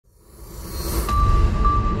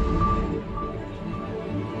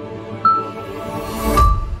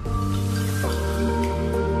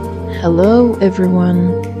Hello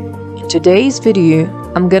everyone. In today's video,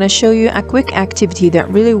 I'm gonna show you a quick activity that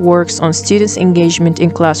really works on students' engagement in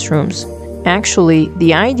classrooms. Actually,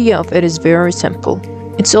 the idea of it is very simple.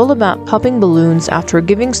 It's all about popping balloons after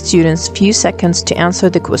giving students a few seconds to answer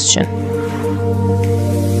the question.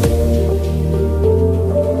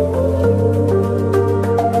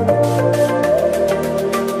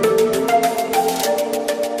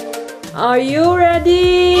 Are you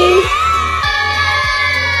ready?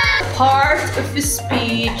 Part of the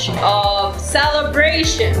speech of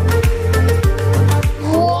celebration. 1,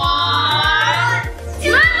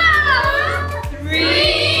 2,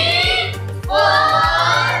 3, 4,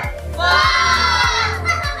 5.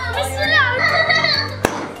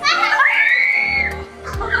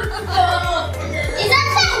 Is that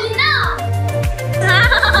saying no?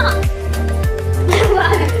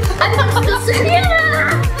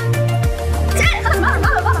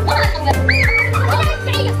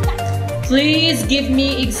 Please give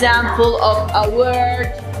me example of a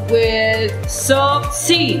word with soft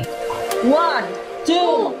C. 1,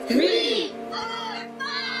 2, 3. 4,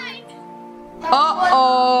 5.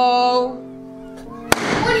 Uh-oh.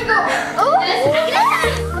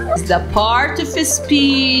 It's the part of a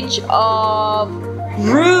speech of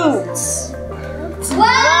roots. 1,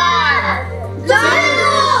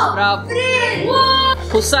 2, 3.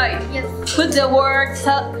 Hussein, Yes. put the word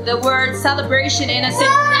celebration in a sentence.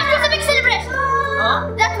 That was a big celebration.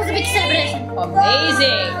 Huh? That was a big celebration.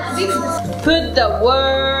 Amazing. Put the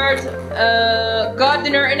word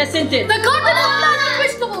gardener in a sentence. The gardener planted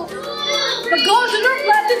vegetables. The gardener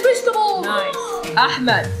planted vegetables. Nice.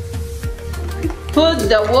 Ahmed, put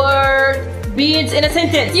the word beans in a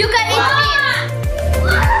sentence. You can eat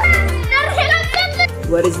beans.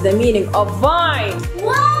 What is the meaning of vine? 1,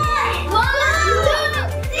 2,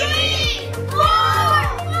 3, 4, 5.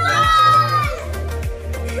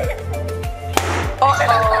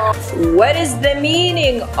 Uh-oh. What is the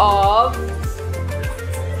meaning of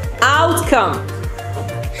outcome?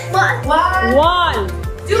 1, 1,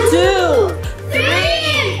 2.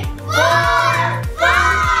 3, 4,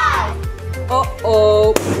 5.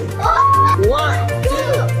 Uh-oh. 1, 2,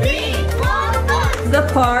 3, 4, 5. the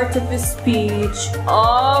part of a speech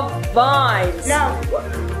of vines. No.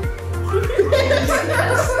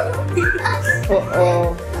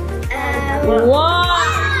 Uh-oh.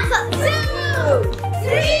 1, 2,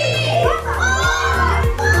 3.